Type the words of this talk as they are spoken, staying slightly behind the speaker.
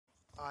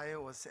I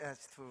was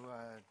asked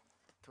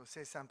to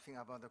say something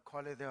about the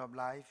quality of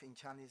life in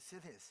Chinese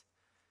cities.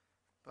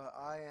 But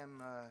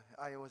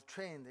I was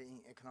trained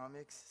in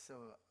economics,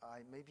 so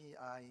maybe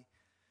I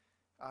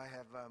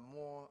have a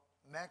more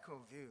macro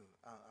view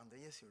on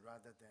the issue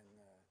rather than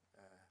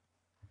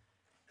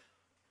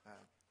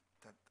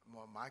that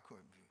more micro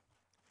view.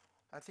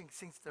 I think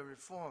since the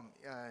reform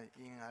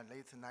in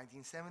late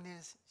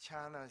 1970s,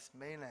 China's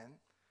mainland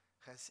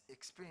has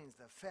experienced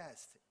a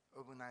fast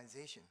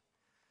urbanization.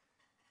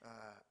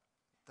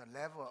 The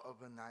level of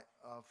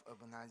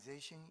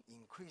urbanization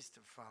increased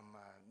from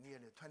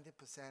nearly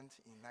 20%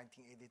 in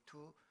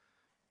 1982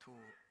 to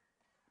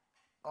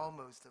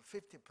almost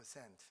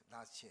 50%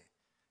 last year.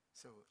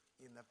 So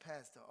in the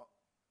past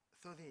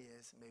 30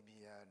 years,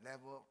 maybe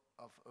level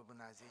of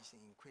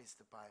urbanization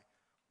increased by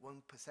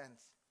 1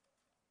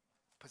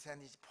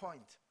 percentage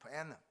point per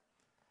annum.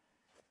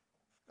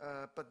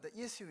 But the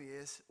issue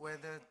is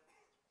whether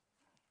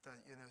the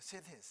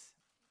cities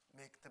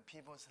make the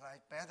people's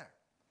life better.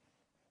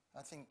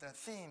 I think the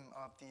theme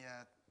of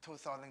the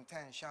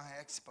 2010 Shanghai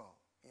Expo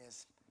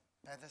is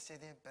Better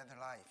City, Better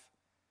Life.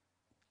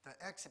 The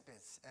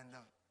exhibits and the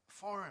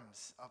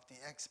forums of the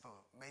expo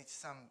made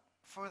some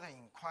further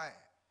inquiry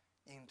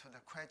into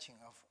the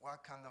question of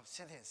what kind of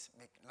cities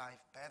make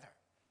life better.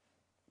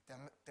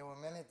 There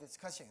were many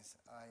discussions.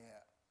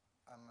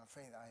 I'm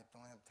afraid I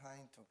don't have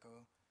time to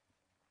go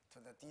to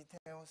the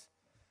details.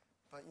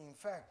 But in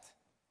fact,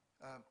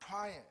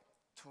 prior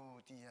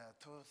to the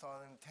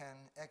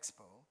 2010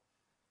 Expo,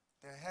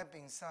 there have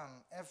been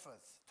some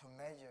efforts to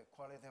measure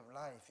quality of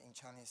life in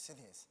Chinese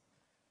cities.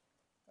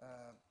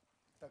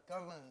 The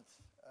government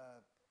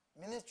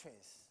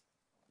ministries,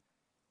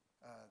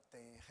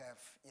 they have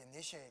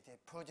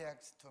initiated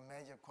projects to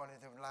measure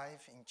quality of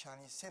life in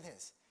Chinese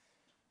cities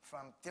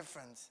from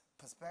different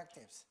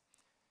perspectives.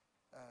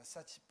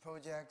 Such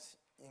projects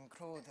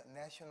include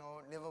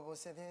national livable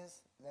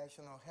cities,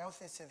 national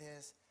healthy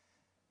cities,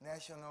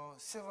 national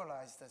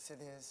civilized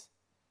cities,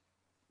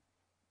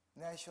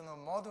 national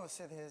model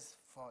cities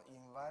for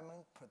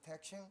environment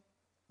protection,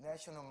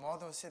 national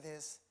model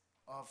cities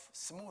of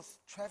smooth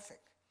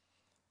traffic,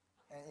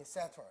 and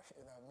etc.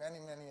 Many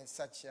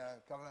such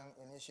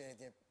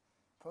government-initiated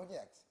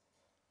projects.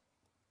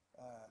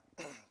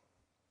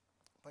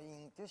 But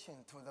in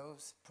addition to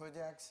those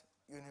projects,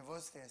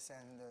 universities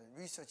and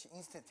research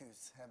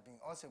institutes have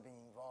also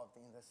been involved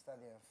in the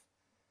study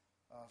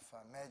of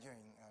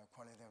measuring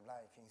quality of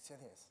life in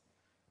cities.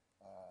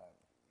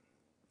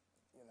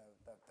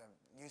 The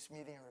news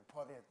media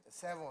reported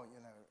several,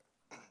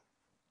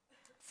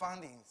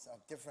 findings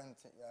of different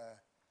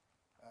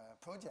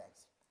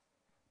projects.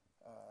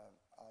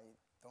 I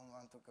don't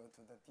want to go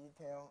to the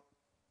detail.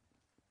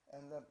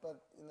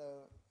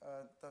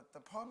 But the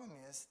problem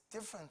is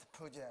different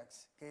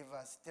projects gave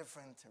us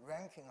different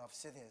ranking of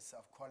cities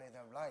of quality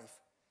of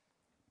life.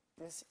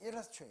 This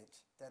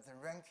illustrates that the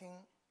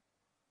ranking,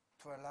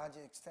 to a large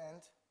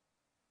extent,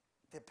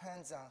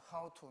 depends on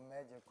how to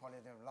measure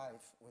quality of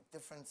life with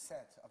different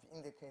sets of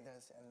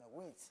indicators and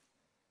weights.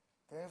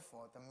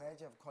 Therefore, the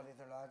measure of quality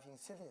of life in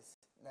cities,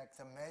 like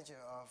the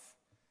measure of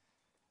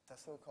the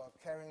so-called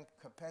carrying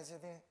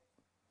capacity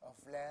of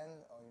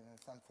land or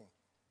something,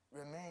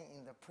 remain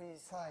in the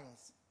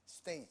pre-science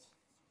stage.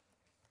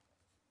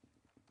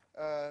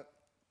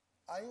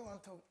 I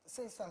want to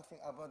say something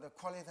about the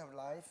quality of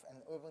life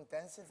and urban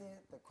density,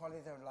 the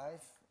quality of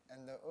life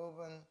and the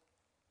urban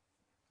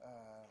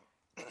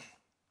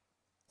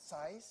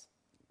size,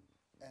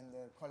 and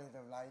the quality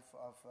of life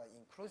of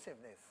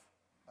inclusiveness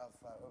of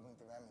urban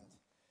development.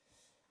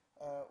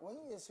 One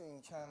issue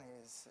in China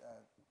is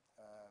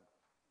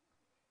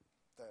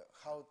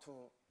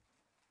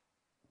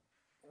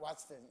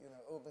what's the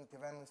urban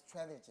development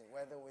strategy,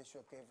 whether we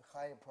should give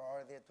higher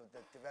priority to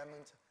the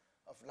development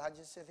of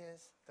larger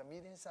cities, the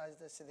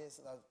medium-sized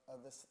cities, or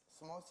the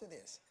small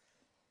cities.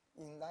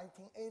 In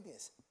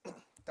 1980s,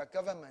 the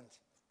government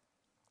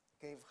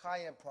gave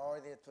higher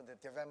priority to the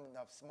development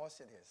of small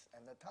cities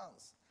and the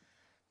towns.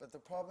 But the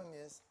problem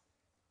is,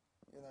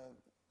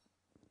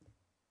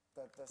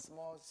 that the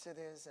small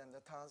cities and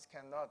the towns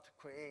cannot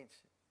create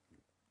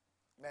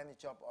many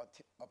job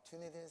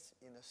opportunities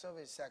in the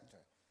service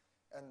sector.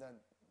 And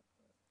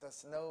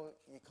there's no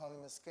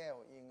economy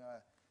scale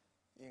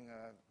in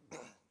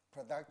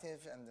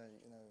productive and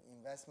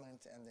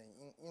investment and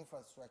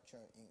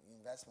infrastructure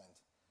investment.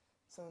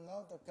 So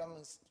now the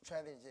government's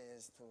strategy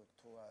is to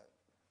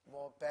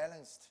more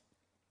balanced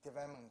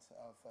development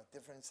of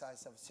different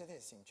sizes of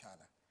cities in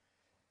China.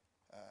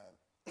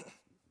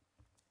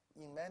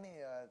 In many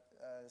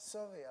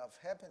survey of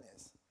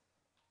happiness,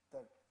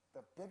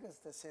 the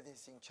biggest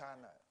cities in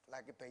China,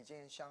 like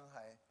Beijing and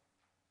Shanghai,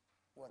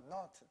 were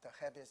not the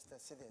happiest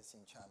cities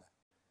in China.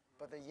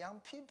 But the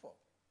young people,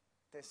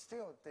 they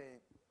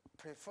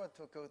prefer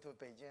to go to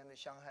Beijing and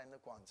Shanghai and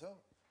Guangzhou.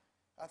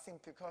 I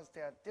think because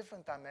there are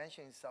different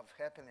dimensions of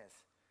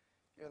happiness.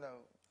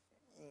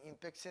 In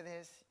big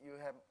cities, you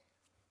have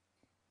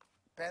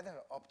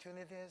better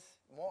opportunities,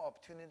 more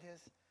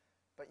opportunities,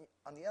 but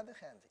on the other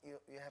hand,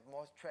 you have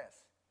more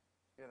stress.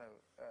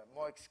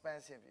 more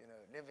expensive,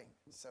 living.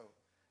 So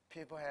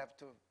people have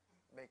to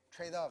make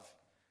trade-off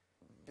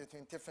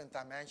between different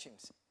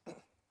dimensions.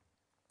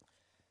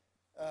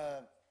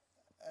 I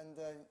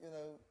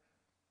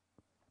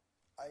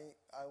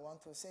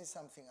want to say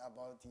something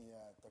about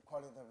the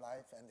quality of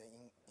life and the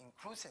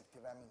inclusive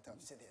development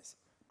of cities.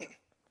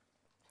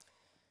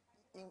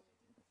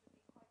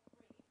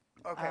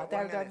 Okay,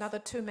 there are another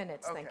 2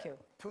 minutes. Okay. Thank you.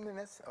 2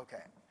 minutes?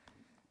 Okay.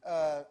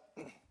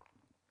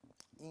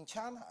 In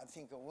China, I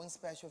think one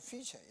special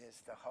feature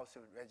is the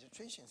household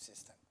registration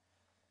system.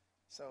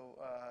 So,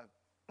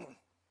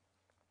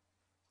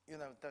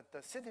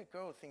 the city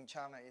growth in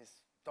China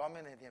is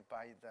dominated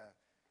by the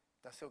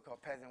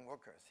so-called peasant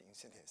workers in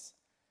cities.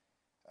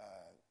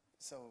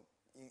 So,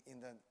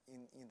 in the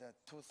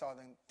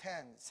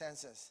 2010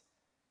 census,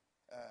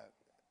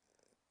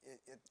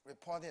 it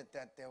reported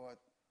that there were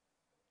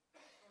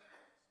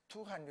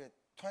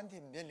 220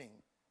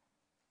 million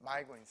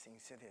migrants in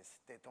cities.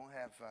 They don't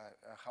have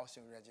a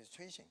housing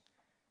registration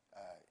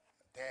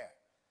there.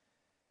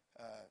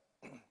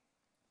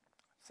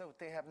 So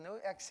they have no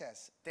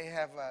access. They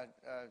have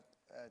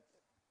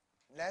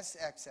less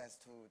access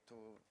to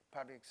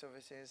public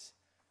services,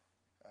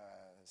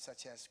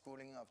 such as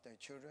schooling of their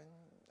children,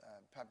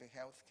 public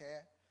health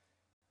care,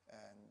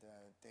 and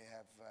they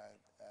have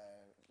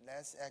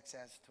less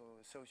access to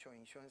social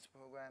insurance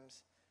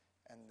programs,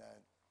 and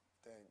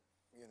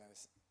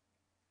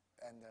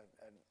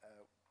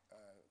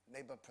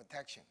labor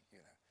protection.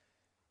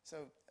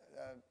 So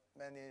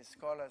many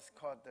scholars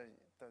call the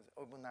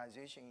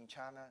urbanization in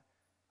China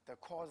the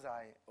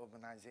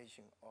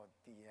quasi-urbanization or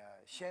the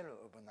shallow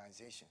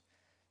urbanization.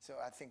 So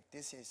I think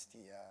this is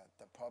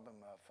the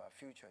problem of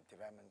future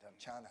development of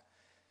China.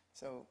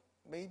 So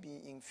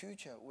maybe in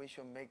future we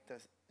should make the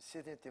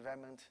city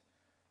development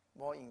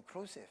more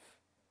inclusive,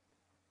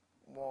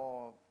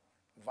 more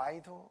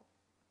vital,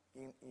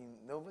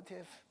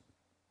 innovative,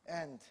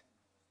 and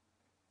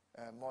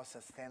more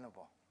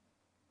sustainable.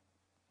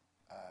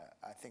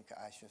 I think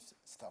I should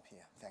stop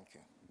here. Thank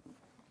you.